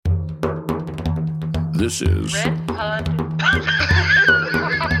This is RedPubPod.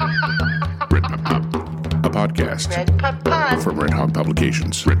 RedPubPod, a podcast RedPubPod. from Red Hog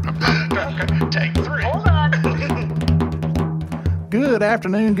Publications. RedPubPod. Take 3. Hold on. Good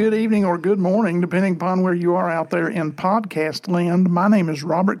afternoon, good evening, or good morning, depending upon where you are out there in podcast land. My name is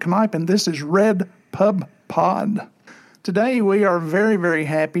Robert Knipe, and this is RedPubPod. Today, we are very, very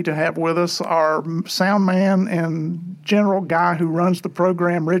happy to have with us our sound man and general guy who runs the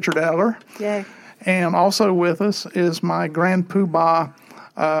program, Richard Eller. Yay. And also with us is my grand poobah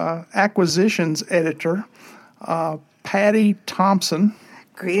acquisitions editor, Patty Thompson.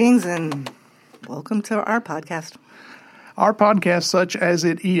 Greetings and welcome to our podcast. Our podcast, such as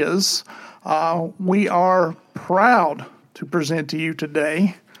it is, we are proud to present to you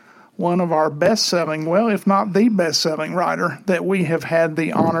today one of our best-selling, well, if not the best-selling writer that we have had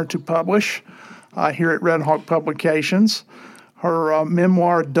the honor to publish here at Red Hog Publications. Her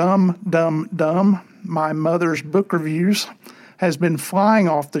memoir, Dumb, Dumb, Dumb, My Mother's Book Reviews, has been flying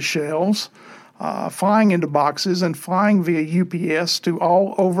off the shelves, flying into boxes, and flying via UPS to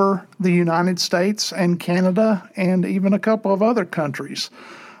all over the United States and Canada and even a couple of other countries.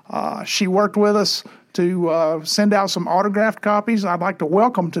 She worked with us to send out some autographed copies. I'd like to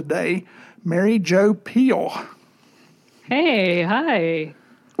welcome today Mary Jo Pehl. Hey, hi.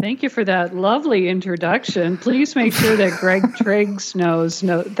 Thank you for that lovely introduction. Please make sure that Greg Triggs knows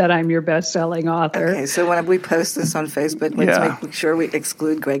that I'm your best-selling author. Okay, so when we post this on Facebook, let's make sure we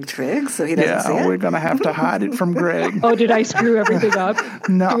exclude Greg Triggs so he doesn't see it. Yeah, we're going to have to hide it from Greg. Oh, did I screw everything up?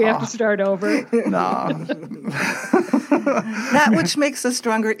 No. Do we have to start over? No. That Which Makes Us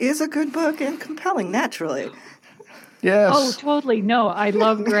Stronger is a good book and compelling, naturally. Yes. Oh, totally. No, I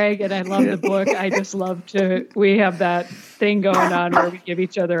love Greg and I love the book. I just love we have that thing going on where we give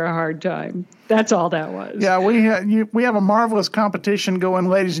each other a hard time. That's all that was. Yeah, we have a marvelous competition going,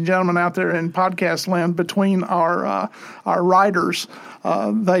 ladies and gentlemen, out there in podcast land between our writers.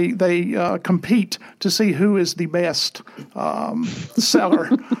 They compete to see who is the best seller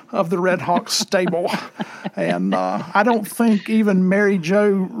of the Red Hawk stable. And I don't think even Mary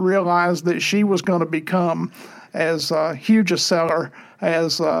Jo realized that she was going to become as huge a seller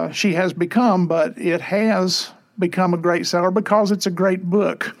as she has become, but it has become a great seller because it's a great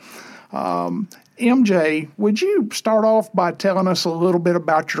book. MJ, would you start off by telling us a little bit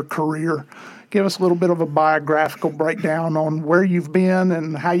about your career? Give us a little bit of a biographical breakdown on where you've been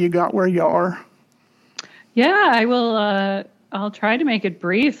and how you got where you are. Yeah, I will. I'll try to make it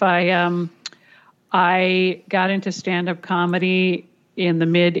brief. I got into stand-up comedy in the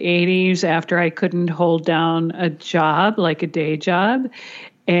mid-'80s after I couldn't hold down a job, like a day job.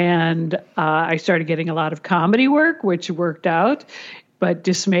 And I started getting a lot of comedy work, which worked out, but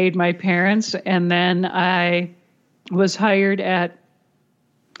dismayed my parents. And then I was hired at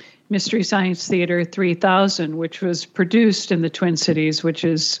Mystery Science Theater 3000, which was produced in the Twin Cities, which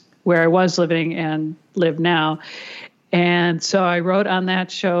is where I was living and live now. And so I wrote on that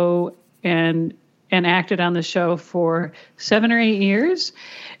show and acted on the show for 7 or 8 years,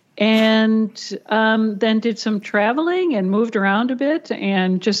 and then did some traveling and moved around a bit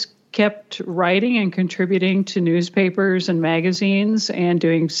and just kept writing and contributing to newspapers and magazines and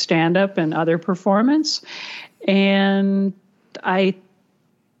doing stand-up and other performance. And I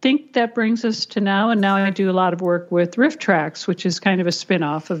think that brings us to now, and now I do a lot of work with Riff Tracks, which is kind of a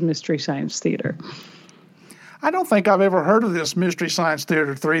spin-off of Mystery Science Theater. I don't think I've ever heard of this Mystery Science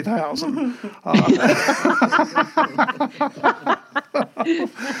Theater 3000.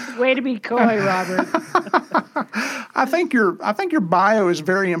 Way to be coy, Robert. I think your bio is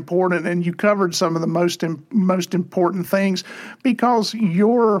very important, and you covered some of the most important things because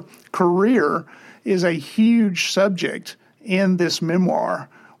your career is a huge subject in this memoir,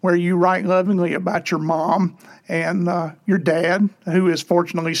 where you write lovingly about your mom and your dad, who is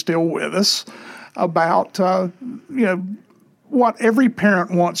fortunately still with us, about what every parent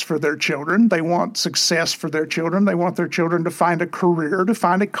wants for their children. They want success for their children. They want their children to find a career, to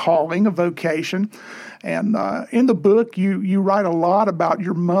find a calling, a vocation. And in the book, you write a lot about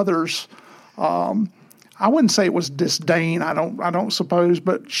your mother's. I wouldn't say it was disdain. I don't suppose,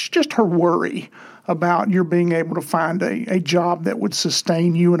 but just her worry about your being able to find a job that would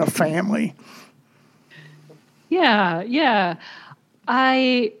sustain you and a family. Yeah.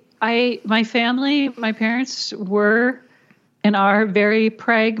 My family, my parents were and are very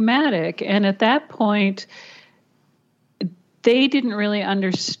pragmatic. And at that point, they didn't really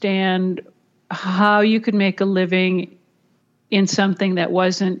understand how you could make a living in something that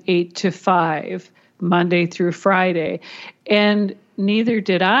wasn't 8 to 5, Monday through Friday. And neither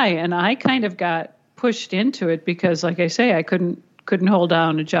did I. And I kind of got pushed into it because, like I say, I couldn't couldn't hold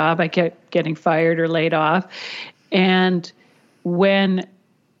down a job. I kept getting fired or laid off. And when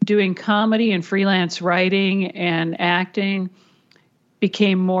doing comedy and freelance writing and acting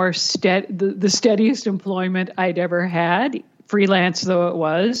became more the steadiest employment I'd ever had, freelance though it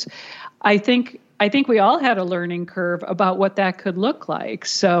was, I think we all had a learning curve about what that could look like.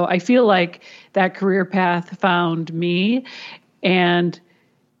 So I feel like that career path found me, and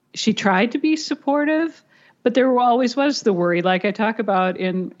she tried to be supportive, but there always was the worry. Like I talk about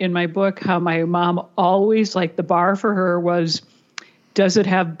in my book, how my mom always, like, the bar for her was, does it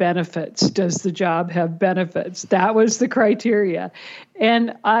have benefits? Does the job have benefits? That was the criteria.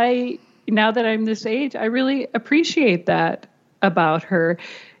 And now that I'm this age, I really appreciate that about her.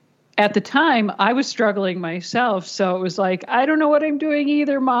 At the time, I was struggling myself, so it was like, I don't know what I'm doing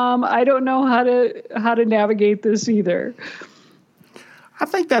either, Mom. I don't know how to navigate this either. I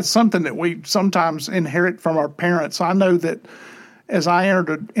think that's something that we sometimes inherit from our parents. I know that as I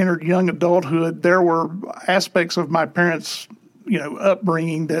entered young adulthood, there were aspects of my parents'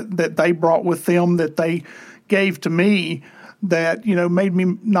 upbringing that they brought with them, that they gave to me, that made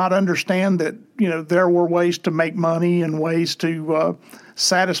me not understand that there were ways to make money and ways to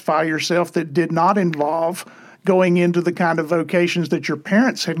satisfy yourself that did not involve going into the kind of vocations that your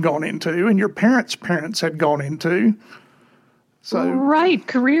parents had gone into and your parents' parents had gone into. So right,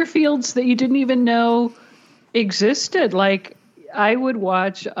 career fields that you didn't even know existed. Like, I would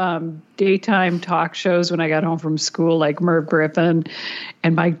watch daytime talk shows when I got home from school, like Merv Griffin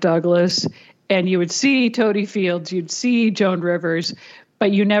and Mike Douglas, and you would see Toady Fields, you'd see Joan Rivers,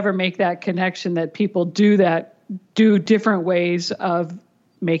 but you never make that connection that people do different ways of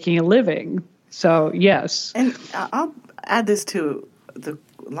making a living. So, yes. And I'll add this to the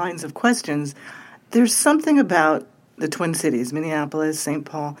lines of questions. There's something about the Twin Cities, Minneapolis, St.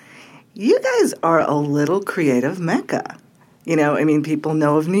 Paul. You guys are a little creative mecca. People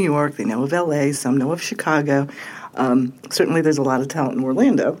know of New York, they know of L.A., some know of Chicago. Certainly there's a lot of talent in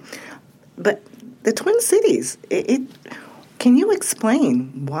Orlando. But the Twin Cities, can you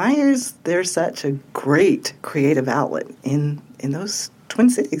explain why is there such a great creative outlet in those Twin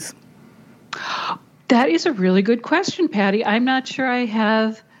Cities? That is a really good question, Patty. I'm not sure I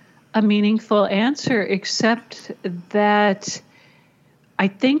have a meaningful answer, except that I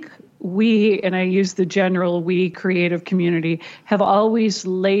think we, and I use the general we creative community, have always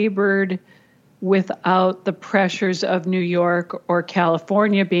labored without the pressures of New York or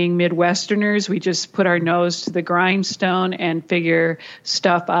California. Being Midwesterners, we just put our nose to the grindstone and figure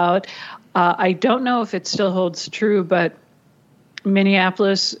stuff out. I don't know if it still holds true, but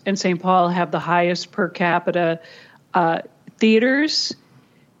Minneapolis and St. Paul have the highest per capita theaters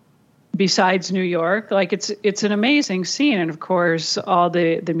besides New York. Like, it's an amazing scene. And of course, all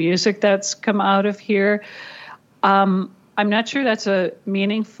the music that's come out of here. I'm not sure that's a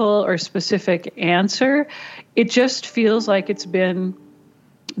meaningful or specific answer. It just feels like it's been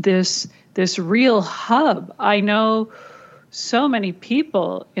this real hub. I know so many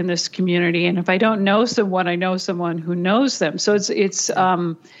people in this community, and if I don't know someone, I know someone who knows them. So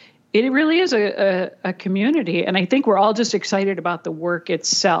it really is a community, and I think we're all just excited about the work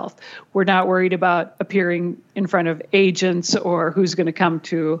itself. We're not worried about appearing in front of agents or who's going to come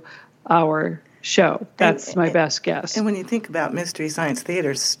to our show. That's my best guess. And when you think about Mystery Science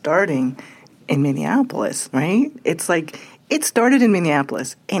Theater starting in Minneapolis, right? It's like it started in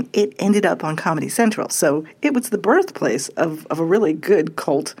Minneapolis, and it ended up on Comedy Central. So it was the birthplace of a really good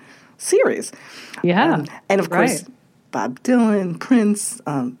cult series. Yeah. And of course, Bob Dylan, Prince,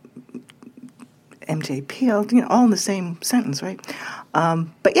 MJ Pehl, all in the same sentence, right?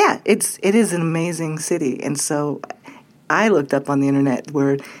 But yeah, it is an amazing city. And so I looked up on the internet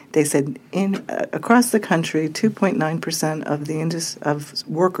where they said across the country, 2.9% of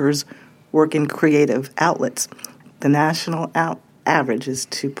workers work in creative outlets. The national average is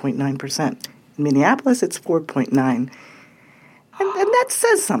 2.9%. In Minneapolis, it's 4.9%. And that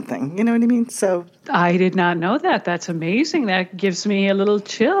says something, you know what I mean? So I did not know that. That's amazing. That gives me a little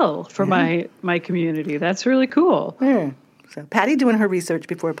chill for my community. That's really cool. Yeah. So Patty doing her research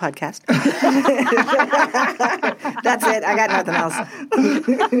before a podcast. That's it. I got nothing else.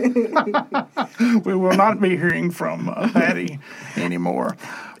 We will not be hearing from Patty anymore.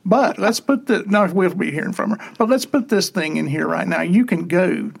 But let's put we'll be hearing from her. But let's put this thing in here right now. You can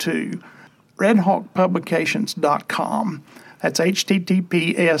go to RedHawkPublications.com. That's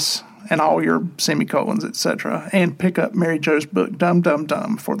HTTPS and all your semicolons, etc. And pick up Mary Jo's book, Dumb, Dumb,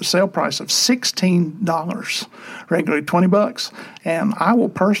 Dumb, for the sale price of $16, regularly $20. And I will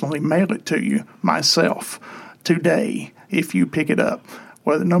personally mail it to you myself today if you pick it up.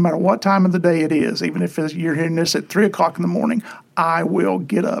 No matter what time of the day it is, even if you're hearing this at 3 o'clock in the morning, I will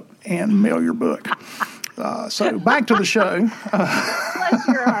get up and mail your book. So back to the show. Bless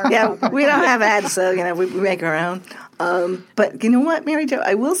your heart. Yeah, we don't have ads, so we make our own. But you know what, Mary Jo?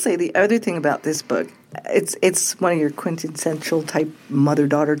 I will say the other thing about this book, it's one of your quintessential type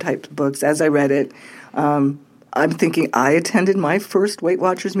mother-daughter type books. As I read it, I'm thinking I attended my first Weight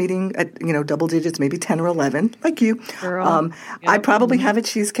Watchers meeting at double digits, maybe 10 or 11, like you. Girl. I probably have a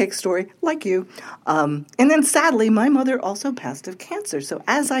cheesecake story, like you. And then sadly, my mother also passed of cancer. So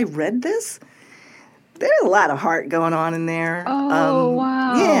as I read this, there's a lot of heart going on in there. Oh,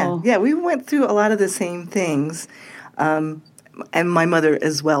 wow. Yeah, we went through a lot of the same things. And my mother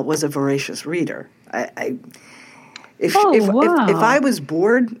as well was a voracious reader. If I was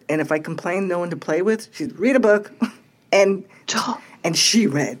bored and if I complained no one to play with, she'd read a book, and she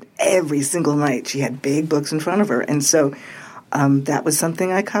read every single night. She had big books in front of her, and so that was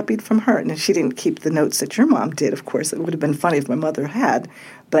something I copied from her. And she didn't keep the notes that your mom did, of course. It would have been funny if my mother had,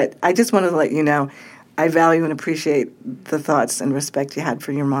 but I just wanted to let you know I value and appreciate the thoughts and respect you had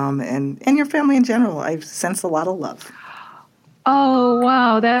for your mom and your family in general. I sense a lot of love. Oh,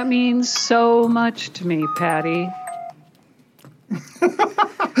 wow. That means so much to me, Patty.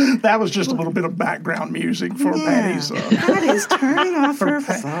 That was just a little bit of background music for Patty's. Patty's turning off her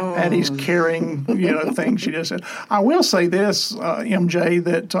phone. Patty's carrying, things she just said. I will say this, MJ,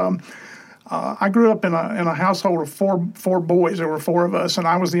 that I grew up in a household of four boys. There were four of us, and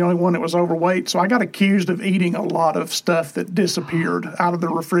I was the only one that was overweight. So I got accused of eating a lot of stuff that disappeared out of the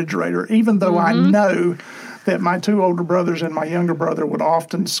refrigerator, even though I know that my two older brothers and my younger brother would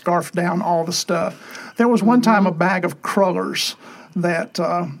often scarf down all the stuff. There was one time a bag of crullers that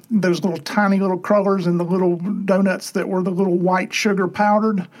those little tiny little crullers and the little donuts that were the little white sugar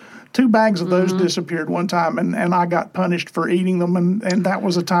powdered. 2 bags of those disappeared one time, and I got punished for eating them, and that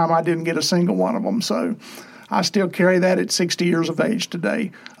was a time I didn't get a single one of them. So I still carry that at 60 years of age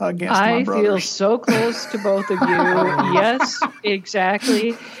today against my brothers. I feel so close to both of you. Yes,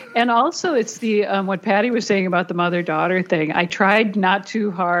 exactly. And also it's the what Patty was saying about the mother-daughter thing. I tried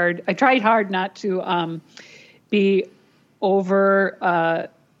hard not to be over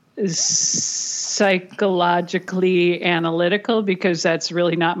psychologically analytical, because that's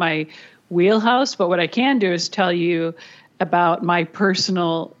really not my wheelhouse. But what I can do is tell you about my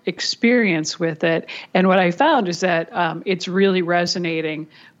personal experience with it. And what I found is that it's really resonating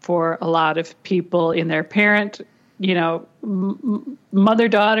for a lot of people in their parent,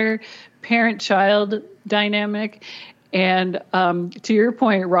 mother-daughter, parent-child dynamic. And to your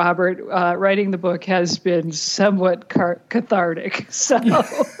point, Robert, writing the book has been somewhat cathartic. So,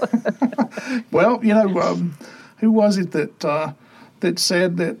 well, who was it that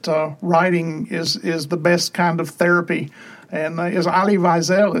said that writing is the best kind of therapy? And as Ali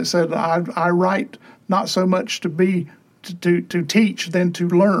Wiesel, it said, "I write not so much to teach than to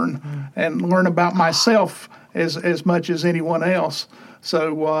learn, and learn about myself as much as anyone else."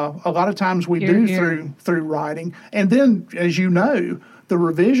 So a lot of times we do through writing. And then, as you know, the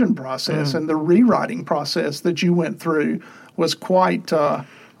revision process and the rewriting process that you went through was quite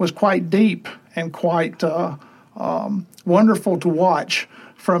deep and quite wonderful to watch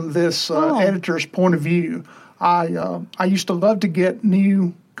from this editor's point of view. I used to love to get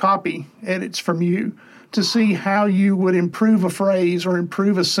new copy edits from you to see how you would improve a phrase or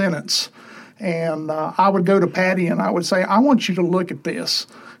improve a sentence. And I would go to Patty and I would say, I want you to look at this,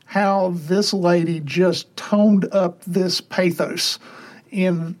 how this lady just toned up this pathos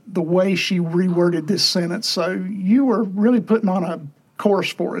in the way she reworded this sentence. So you were really putting on a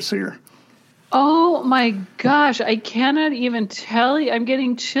course for us here. Oh my gosh, I cannot even tell you. I'm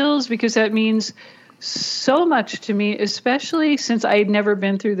getting chills because that means so much to me, especially since I had never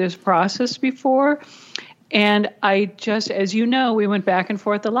been through this process before. And I just, as you know, we went back and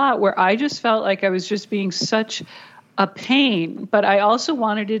forth a lot where I just felt like I was just being such a pain. But I also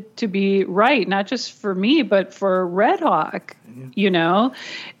wanted it to be right, not just for me, but for Red Hawk,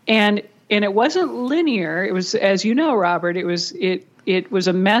 And it wasn't linear. It was, as you know, Robert, it was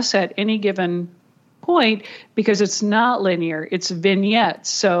a mess at any given point because it's not linear. It's vignettes.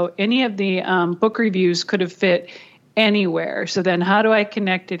 So any of the book reviews could have fit anywhere. So then how do I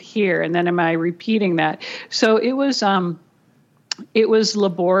connect it here? And then am I repeating that? So it was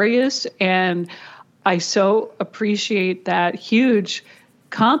laborious, and I so appreciate that huge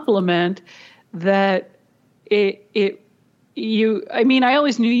compliment that it I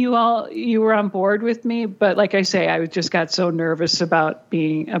always knew you were on board with me, but like I say, I just got so nervous about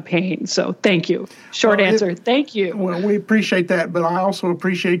being a pain. So thank you. Short answer. Thank you. Well, we appreciate that, but I also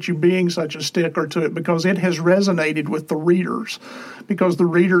appreciate you being such a stickler to it because it has resonated with the readers. Because the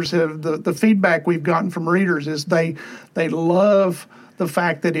readers have the feedback we've gotten from readers is they love the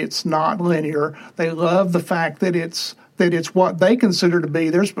fact that it's not linear. They love the fact that it's what they consider to be.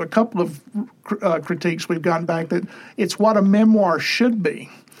 There's a couple of critiques we've gotten back that it's what a memoir should be.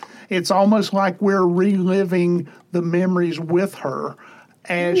 It's almost like we're reliving the memories with her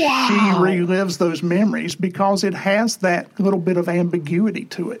as she relives those memories because it has that little bit of ambiguity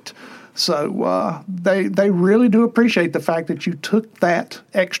to it. So they really do appreciate the fact that you took that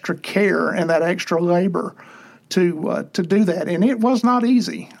extra care and that extra labor to do that. And it was not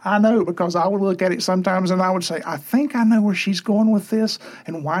easy. I know, because I would look at it sometimes and I would say, I think I know where she's going with this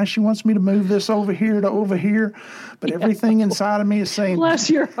and why she wants me to move this over here to over here. But everything inside of me is saying, bless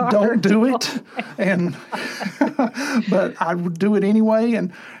your heart. Don't do it. And but I would do it anyway.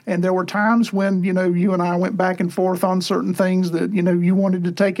 And there were times when, you and I went back and forth on certain things that, you wanted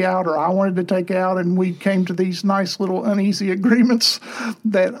to take out or I wanted to take out. And we came to these nice little uneasy agreements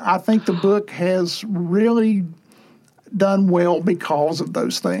that I think the book has really done well because of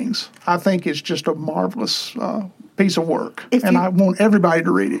those things. I think it's just a marvelous piece of work, and I want everybody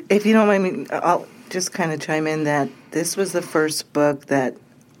to read it. If you don't mind me, I'll just kind of chime in that this was the first book that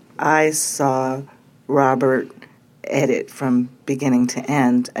I saw Robert edit from beginning to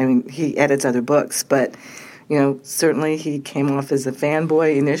end. I mean, he edits other books, but certainly he came off as a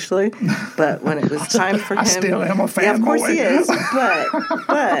fanboy initially, but when it was time for him... I still am a fanboy. Yeah, of course he is,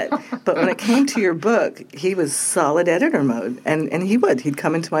 but when it came to your book, he was solid editor mode, and he'd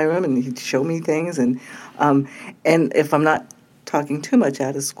come into my room and he'd show me things, and if I'm not talking too much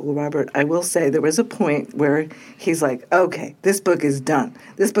out of school, Robert, I will say there was a point where he's like, okay, this book is done.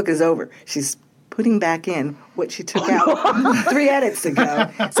 This book is over. She's putting back in what she took out 3 edits ago.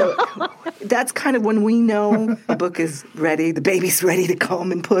 So that's kind of when we know the book is ready, the baby's ready to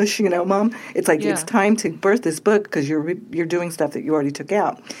come and push, Mom. It's like it's time to birth this book because you're doing stuff that you already took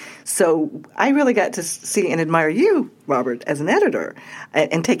out. So I really got to see and admire you, Robert, as an editor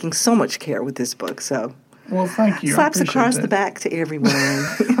and taking so much care with this book. So well, thank you. Slaps across the back to everyone.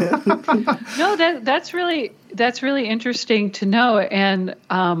 No, that's really interesting to know, and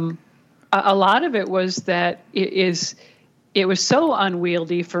a lot of it was that it was so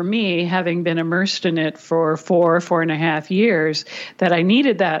unwieldy for me, having been immersed in it for 4.5 years, that I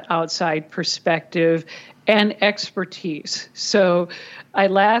needed that outside perspective and expertise. So I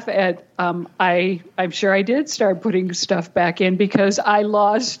laugh at, I'm sure I did start putting stuff back in because I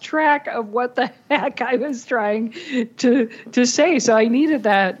lost track of what the heck I was trying to say. So I needed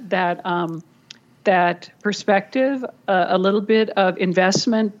that perspective, a little bit of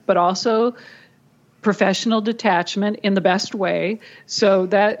investment, but also professional detachment in the best way. So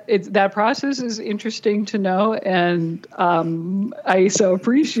that process is interesting to know, and I so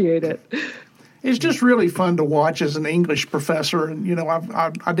appreciate it. It's just really fun to watch as an English professor, and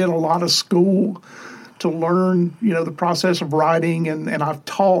I did a lot of school to learn the process of writing, and I've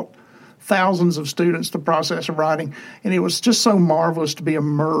taught thousands of students the process of writing, and it was just so marvelous to be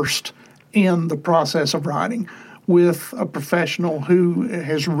immersed in the process of writing with a professional who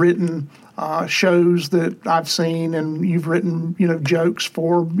has written shows that I've seen, and you've written, jokes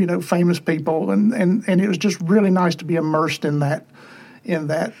for, famous people. And it was just really nice to be immersed in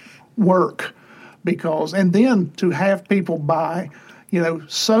that work and then to have people buy,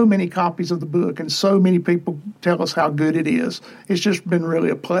 so many copies of the book and so many people tell us how good it is. It's just been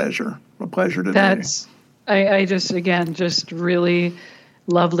really a pleasure to do. I just really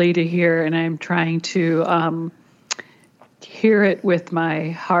lovely to hear, and I'm trying to hear it with my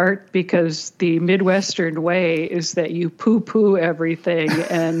heart, because the Midwestern way is that you poo-poo everything,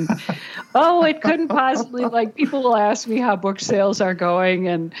 and it couldn't possibly, like, people will ask me how book sales are going,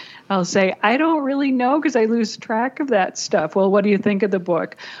 and I'll say, I don't really know because I lose track of that stuff. Well, what do you think of the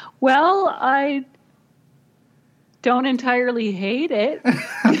book? Well, I don't entirely hate it, but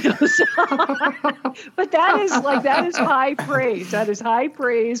that is high praise. That is high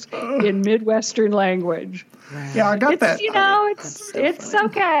praise in Midwestern language. Yeah, I got that. It's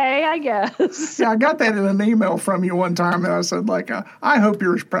okay, I guess. Yeah, I got that in an email from you one time, and I said, I hope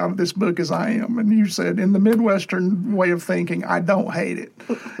you're as proud of this book as I am. And you said, in the Midwestern way of thinking, I don't hate it.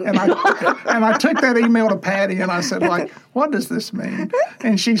 And I took that email to Patty, and I said, what does this mean?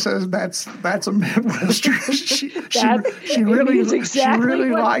 And she says, that's a Midwestern. She really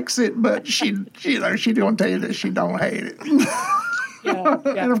likes it, but she don't tell you that she don't hate it. Yeah.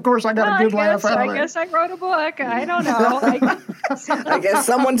 And of course, I got a good laugh out of it. I guess I wrote a book. I don't know. I guess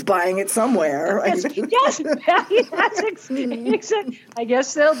someone's buying it somewhere. Right? Yes. I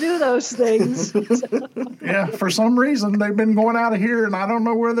guess they'll do those things. Yeah, for some reason, they've been going out of here, and I don't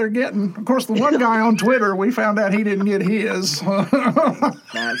know where they're getting. Of course, the one guy on Twitter, we found out he didn't get his.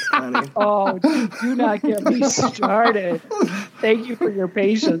 That's funny. Oh, do not get me started. Thank you for your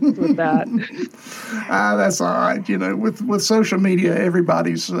patience with that. That's all right. With social media,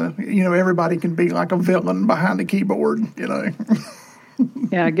 everybody's, everybody can be like a villain behind a keyboard,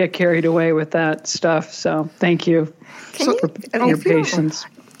 Yeah, I get carried away with that stuff. So thank you for your patience.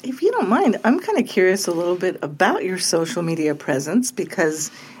 If you don't mind, I'm kind of curious a little bit about your social media presence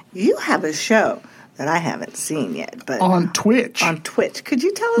because you have a show that I haven't seen yet. But on Twitch. On Twitch. Could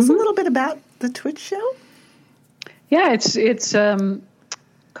you tell us a little bit about the Twitch show? Yeah, it's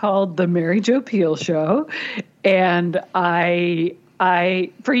called The Mary Jo Pehl Show. And I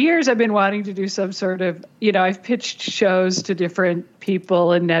for years I've been wanting to do some sort of, I've pitched shows to different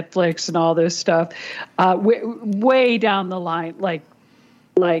people and Netflix and all this stuff way down the line,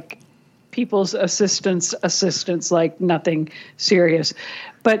 like people's assistants, like nothing serious.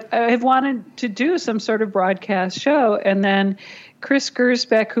 But I've wanted to do some sort of broadcast show. And then Chris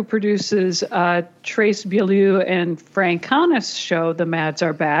Gersbeck, who produces Trace Beaulieu and Frank Hanna's show, The Mads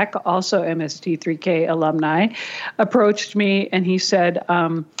Are Back, also MST3K alumni, approached me and he said,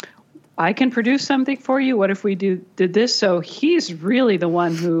 I can produce something for you. What if we did this? So he's really the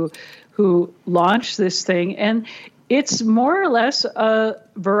one who launched this thing. And it's more or less a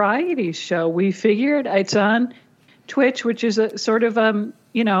variety show. We figured it's on Twitch, which is a sort of a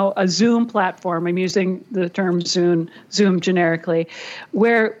Zoom platform. I'm using the term Zoom generically,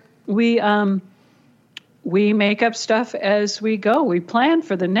 where we make up stuff as we go. We plan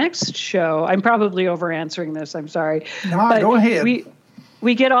for the next show. I'm probably over answering this. I'm sorry. No, go ahead.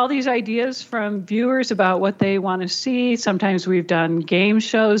 We get all these ideas from viewers about what they want to see. Sometimes we've done game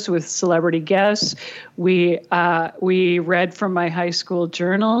shows with celebrity guests. We read from my high school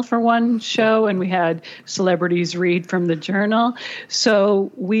journal for one show, and we had celebrities read from the journal.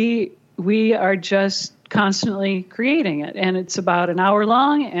 So we are just constantly creating it, and it's about an hour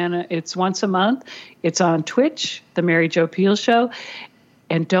long, and it's once a month. It's on Twitch, The Mary Jo Pehl Show.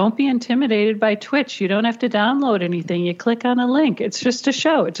 And don't be intimidated by Twitch. You don't have to download anything. You click on a link. It's just a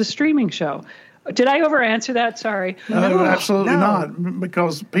show. It's a streaming show. Did I over answer that? Sorry. No, absolutely not.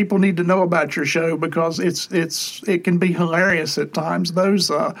 Because people need to know about your show because it can be hilarious at times. Those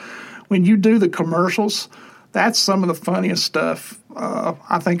when you do the commercials, that's some of the funniest stuff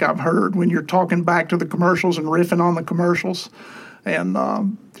I think I've heard when you're talking back to the commercials and riffing on the commercials.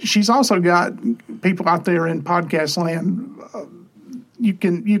 And she's also got people out there in podcast land. You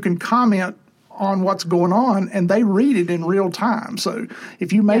can comment on what's going on, and they read it in real time. So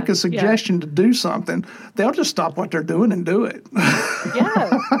if you make a suggestion to do something, they'll just stop what they're doing and do it.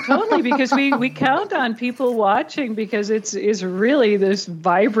 Yeah, totally, because we count on people watching because it's really this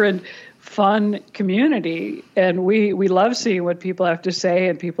vibrant, fun community, and we love seeing what people have to say,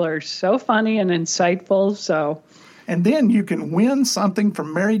 and people are so funny and insightful. So, and then you can win something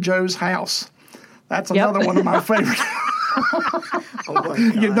from Mary Jo's house. That's another one of my favorites.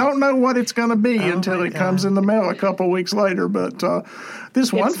 You don't know what it's going to be until it comes in the mail a couple of weeks later. But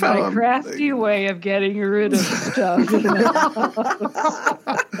this one fellow, my crafty way of getting rid of stuff.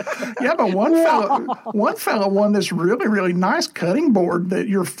 Yeah, but one fellow won this really, really nice cutting board that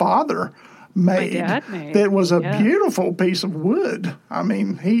your father made. My dad made. That was a beautiful piece of wood. I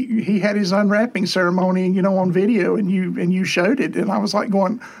mean, he had his unwrapping ceremony, on video, and you showed it, and I was like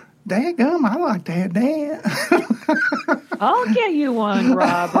going, "Dadgum, I like that, Dad." I'll get you one,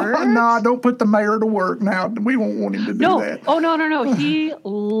 Robert. No, don't put the mayor to work now. We won't want him to do that. Oh, no. He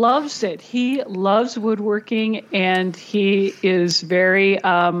loves it. He loves woodworking, and he is very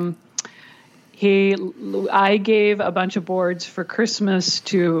I gave a bunch of boards for Christmas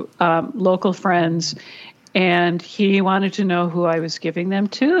to local friends, and he wanted to know who I was giving them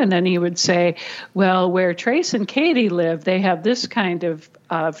to. And then he would say, well, where Trace and Katie live, they have this kind of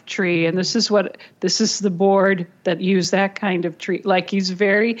tree. And this is the board that use that kind of tree. Like he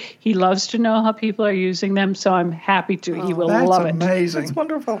loves to know how people are using them. So I'm happy to. He will love it. That's amazing. That's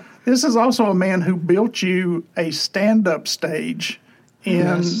wonderful. This is also a man who built you a stand-up stage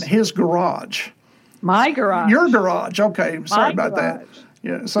in his garage. My garage. Your garage. Okay. Sorry about that.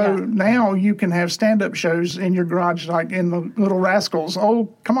 Yeah, so now you can have stand-up shows in your garage, like in the Little Rascals.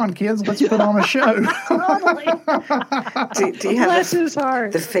 Oh, come on, kids, let's put on a show. Do you have Bless his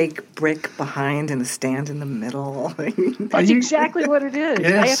heart. the fake brick behind and a stand in the middle? That's exactly what it is.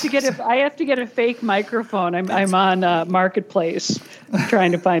 Yes. I have to get a fake microphone. I'm on Marketplace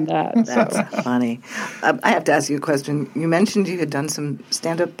trying to find that. That's funny. I have to ask you a question. You mentioned you had done some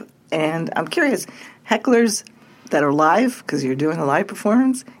stand-up, and I'm curious, hecklers that are live, because you're doing a live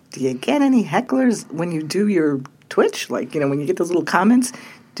performance, do you get any hecklers when you do your Twitch? Like, when you get those little comments,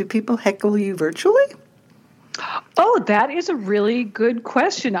 do people heckle you virtually? Oh, that is a really good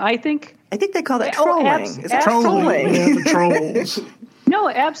question. I think they call that trolling. Is that trolling? Yeah, the trolls. No,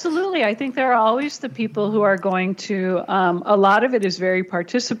 absolutely. I think there are always the people who are going to, a lot of it is very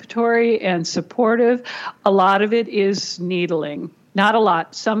participatory and supportive. A lot of it is needling. Not a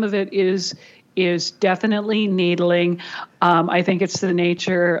lot. Some of it is definitely needling. I think it's the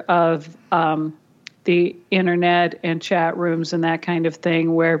nature of the internet and chat rooms and that kind of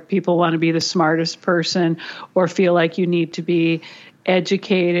thing, where people want to be the smartest person or feel like you need to be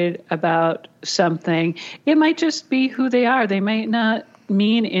educated about something. It might just be who they are. They might not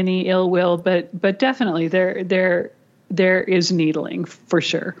mean any ill will, but definitely there is needling for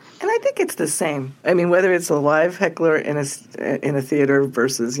sure. And I think it's the same. I mean, whether it's a live heckler in a theater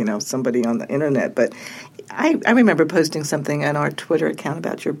versus, somebody on the internet. But I remember posting something on our Twitter account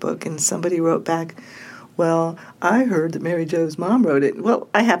about your book, and somebody wrote back, well, I heard that Mary Jo's mom wrote it. Well,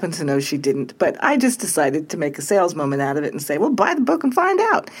 I happen to know she didn't, but I just decided to make a sales moment out of it and say, well, buy the book and find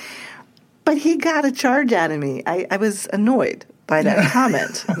out. But he got a charge out of me. I was annoyed by that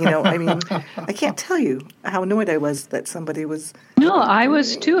comment. I can't tell you how annoyed I was that somebody was. No, I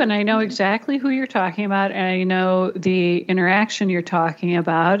was too, and I know exactly who you're talking about, and I know the interaction you're talking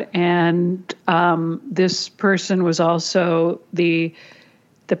about, and this person was also the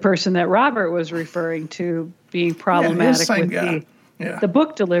person that Robert was referring to being problematic with the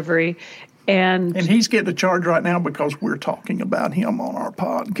book delivery. And he's getting a charge right now because we're talking about him on our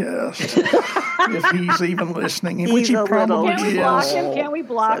podcast. If he's even listening, which he probably is. Can we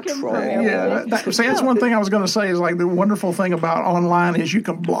block him from everything? That's one thing I was going to say is like the wonderful thing about online is you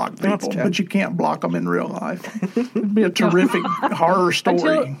can block people, but you can't block them in real life. It'd be a terrific horror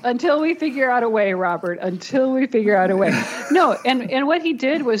story. Until we figure out a way, Robert. Until we figure out a way. No, and what he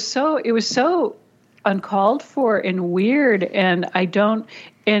did was so uncalled for and weird, and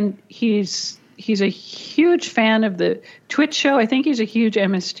he's a huge fan of the Twitch show. I think he's a huge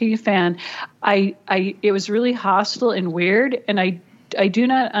MST fan. It was really hostile and weird, and I do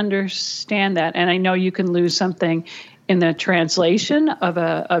not understand that. And I know you can lose something in the translation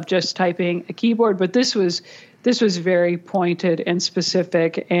of just typing a keyboard, but this was very pointed and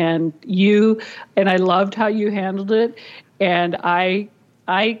specific, and I loved how you handled it. And I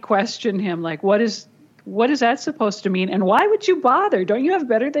questioned him, like, what is that supposed to mean? And why would you bother? Don't you have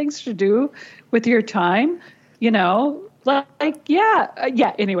better things to do with your time? Anyway,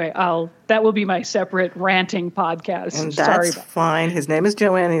 that will be my separate ranting podcast. And that's fine. His name is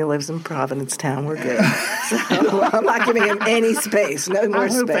Joanne. He lives in Provincetown. We're good. So I'm not giving him any space. No more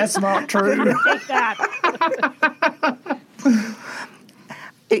space. I hope that's not true. Take that.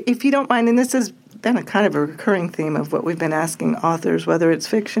 If you don't mind, and this has been a kind of a recurring theme of what we've been asking authors, whether it's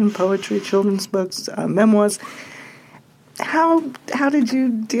fiction, poetry, children's books, memoirs. How did you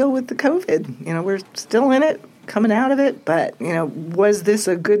deal with the COVID? We're still in it, coming out of it, but, was this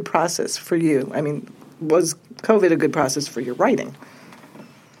a good process for you? I mean, was COVID a good process for your writing?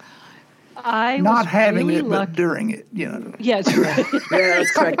 Not having really but during it, Yes, right. Yeah,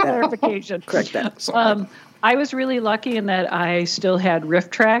 let's correct that. Clarification. Correct that. I was really lucky in that I still had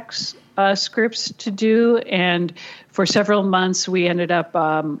riff tracks scripts to do, and for several months we ended up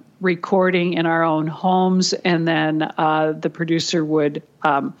recording in our own homes, and then the producer would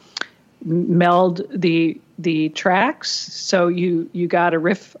meld the tracks, so you got a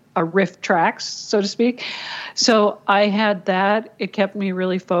riff tracks, so to speak. So I had that. It kept me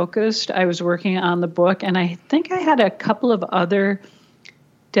really focused. I was working on the book, and I think I had a couple of other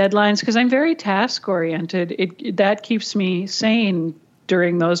deadlines because I'm very task oriented. That keeps me sane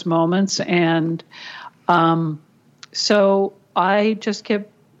during those moments, and so I just kept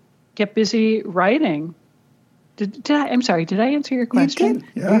busy writing. I'm sorry, did I answer your question?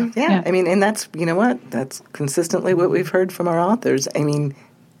 You did. Yeah. I mean, and that's, that's consistently what we've heard from our authors. I mean,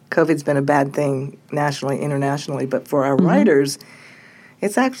 COVID's been a bad thing nationally, internationally, but for our writers,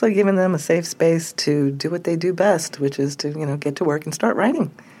 it's actually given them a safe space to do what they do best, which is to, get to work and start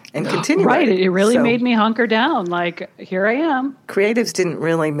writing. And continue. Right. It really made me hunker down. Like, here I am. Creatives didn't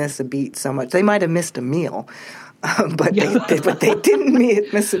really miss a beat so much. They might have missed a meal, but they didn't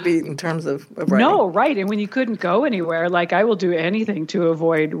miss a beat in terms of writing. No, right. And when you couldn't go anywhere, like I will do anything to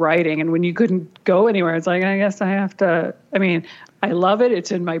avoid writing. And when you couldn't go anywhere, it's like, I guess I have to. I mean, I love it.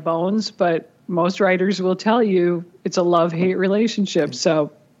 It's in my bones. But most writers will tell you it's a love-hate relationship.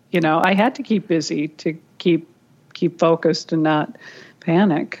 So, I had to keep busy to keep focused and not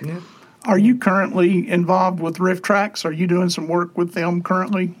panic. Yeah. Are you currently involved with Riff Tracks? Are you doing some work with them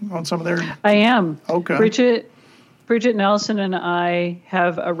currently on some of their? I am. Okay. Bridget Nelson and I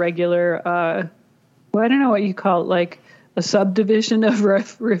have a regular, I don't know what you call it, like a subdivision of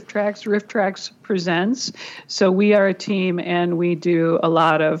Riff Tracks. Riff Tracks Presents. So we are a team, and we do a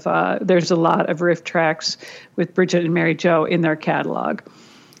lot of. There's a lot of Riff Tracks with Bridget and Mary Jo in their catalog.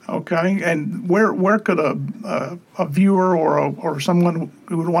 Okay, and where could a viewer or someone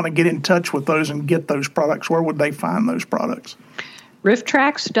who would want to get in touch with those and get those products, where would they find those products?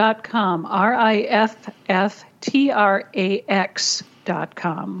 Rifftrax.com,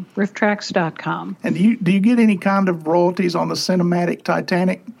 RiffTrax.com, Rifftrax.com. And do you get any kind of royalties on the cinematic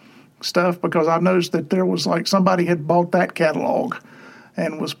Titanic stuff? Because I've noticed that there was like somebody had bought that catalog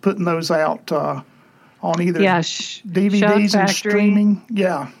and was putting those out on either DVDs and streaming.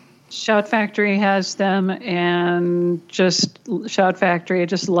 Yeah. Shout Factory has them, and just Shout Factory. I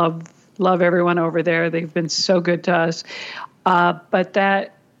just love everyone over there. They've been so good to us. But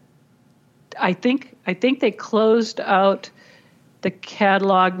that, I think they closed out the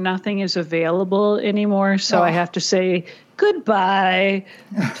catalog. Nothing is available anymore, so I have to say goodbye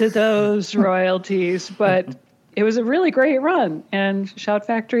to those royalties. But it was a really great run, and Shout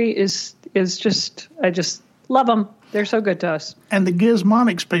Factory is just, I just love them. They're so good to us. And the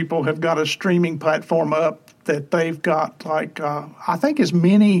Gizmonics people have got a streaming platform up that they've got like I think as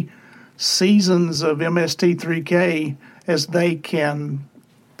many seasons of MST3K as they can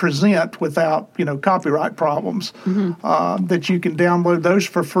present without copyright problems. Mm-hmm. That you can download those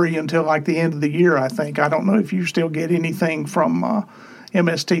for free until like the end of the year. I think. I don't know if you still get anything from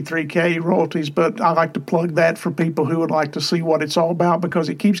MST3K royalties, but I like to plug that for people who would like to see what it's all about, because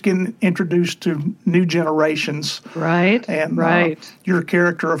it keeps getting introduced to new generations. Right. And your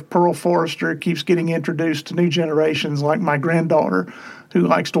character of Pearl Forrester keeps getting introduced to new generations, like my granddaughter, who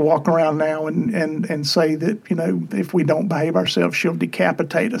likes to walk around now and say that, if we don't behave ourselves, she'll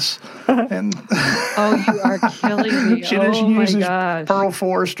decapitate us. And oh, you are killing me. She just uses Pearl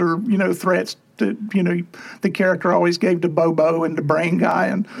Forrester, threats that, the character always gave to Bobo and to Brain Guy.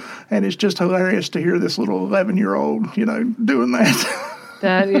 And it's just hilarious to hear this little 11-year-old, doing that.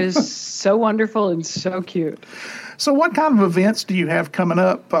 That is so wonderful and so cute. So what kind of events do you have coming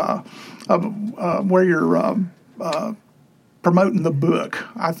up where you're promoting the book?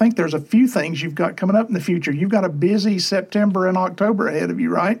 I think there's a few things you've got coming up in the future. You've got a busy September and October ahead of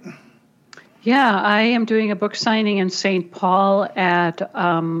you, right? Yeah, I am doing a book signing in St. Paul at,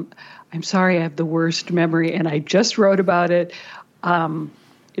 I'm sorry, I have the worst memory, and I just wrote about it.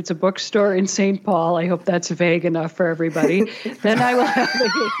 It's a bookstore in St. Paul. I hope that's vague enough for everybody. Then I will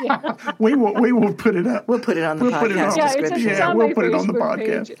have we will put it up. We'll put it on the podcast description. We'll put it on the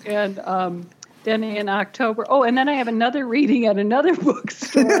podcast. Page. And then in October, and then I have another reading at another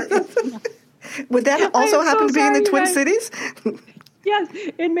bookstore. Would that also happen to be in the Twin Cities? Yes,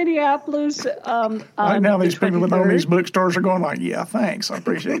 in Minneapolis. Right now, these people that own these bookstores are going like, "Yeah, thanks, I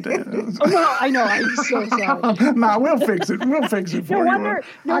appreciate that." No, I know. I'm so sorry. No, we'll fix it. We'll fix it for you.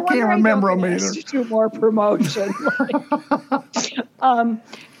 I can't remember them either. Do more promotion. And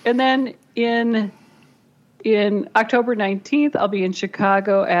then in October 19th, I'll be in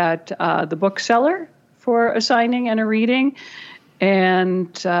Chicago at the Bookseller for a signing and a reading,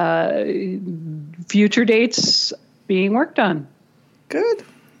 and future dates being worked on. Good.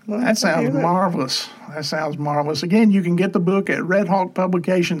 Well, that sounds marvelous. That sounds marvelous. Again, you can get the book at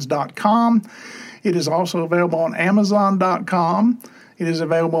redhawkpublications.com. It is also available on Amazon.com. It is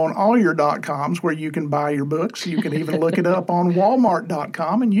available on all your .coms where you can buy your books. You can even look it up on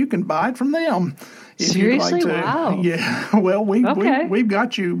Walmart.com, and you can buy it from them. Seriously? You'd like to. Wow. Yeah. Well, we've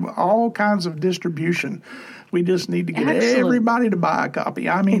got you all kinds of distribution. We just need to get everybody to buy a copy.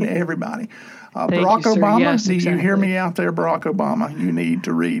 I mean, everybody. Barack Obama, yes, do exactly. you hear me out there, Barack Obama? You need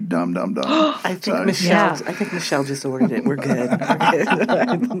to read Dum Dum Dum. I think Michelle just ordered it. We're good.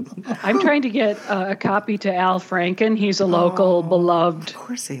 I'm trying to get a copy to Al Franken. He's a local, beloved, of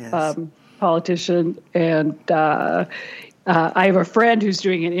course he is. Politician, and I have a friend who's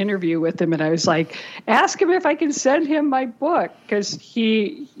doing an interview with him, and I was like, ask him if I can send him my book, because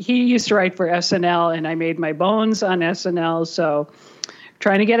he used to write for SNL, and I made my bones on SNL, so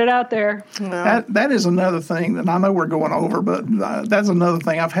trying to get it out there. That is another thing that I know we're going over, but that's another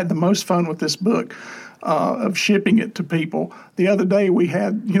thing. I've had the most fun with this book. of shipping it to people. The other day we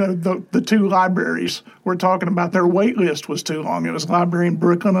had, the two libraries were talking about their wait list was too long. It was a library in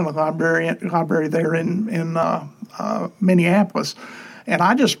Brooklyn and a library there in Minneapolis. And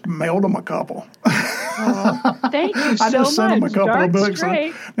I just mailed them a couple. Oh, thank you so much. I just sent them a couple of books.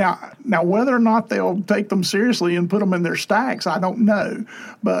 Great. Now, whether or not they'll take them seriously and put them in their stacks, I don't know.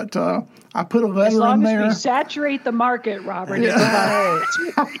 But I put a letter in there. As long as we saturate the market, Robert. It's about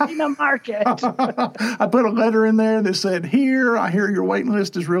saturating the market. I put a letter in there that said, I hear your waiting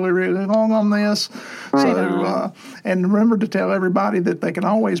list is really, really long on this. So, and remember to tell everybody that they can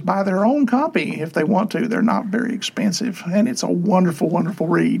always buy their own copy if they want to. They're not very expensive, and it's a wonderful, wonderful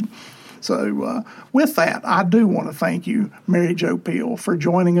read. So with that, I do want to thank you, Mary Jo Pehl, for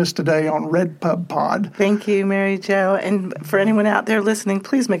joining us today on RedPubPod. Thank you, Mary Jo. And for anyone out there listening,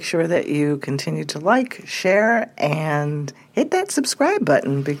 please make sure that you continue to like, share, and hit that subscribe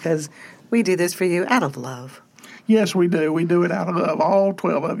button because we do this for you out of love. Yes, we do. We do it out of love, all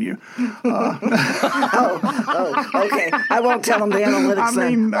 12 of you. Okay. I won't tell them the analytics.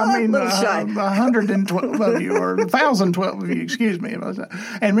 I mean, 112 of you, or 1,012 of you, excuse me.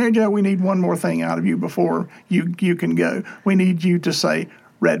 And Mary Jo, we need one more thing out of you before you can go. We need you to say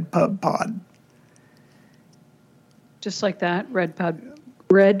RedPubPod. Just like that,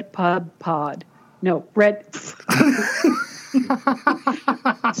 RedPubPod. No, Red.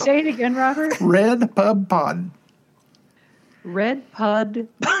 Say it again, Robert. RedPubPod. RedPub.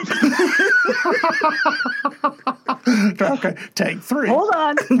 Okay, take 3. Hold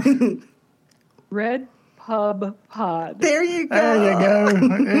on. RedPubPod. There you go.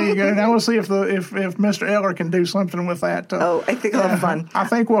 There you go. Now we'll see if Mr. Eller can do something with that. I think I'll have fun. I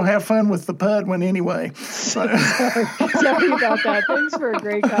think we'll have fun with the pud one anyway. Sorry about that. Thanks for a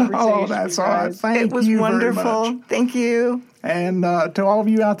great conversation. Oh, that's all right. Thank you wonderful. very much. Thank you. And to all of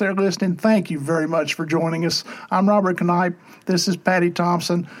you out there listening, thank you very much for joining us. I'm Robert Knipe. This is Patty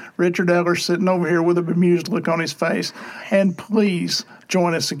Thompson. Richard Eller sitting over here with a bemused look on his face. And please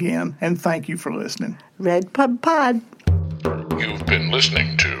join us again. And thank you for listening. RedPubPod. You've been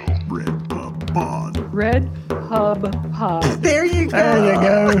listening to RedPubPod. RedPubPod. There you go. There you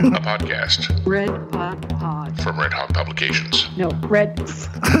go. a podcast RedPubPod. from Red Hot Publications. No, Red.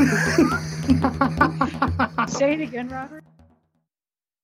 Say it again, Robert.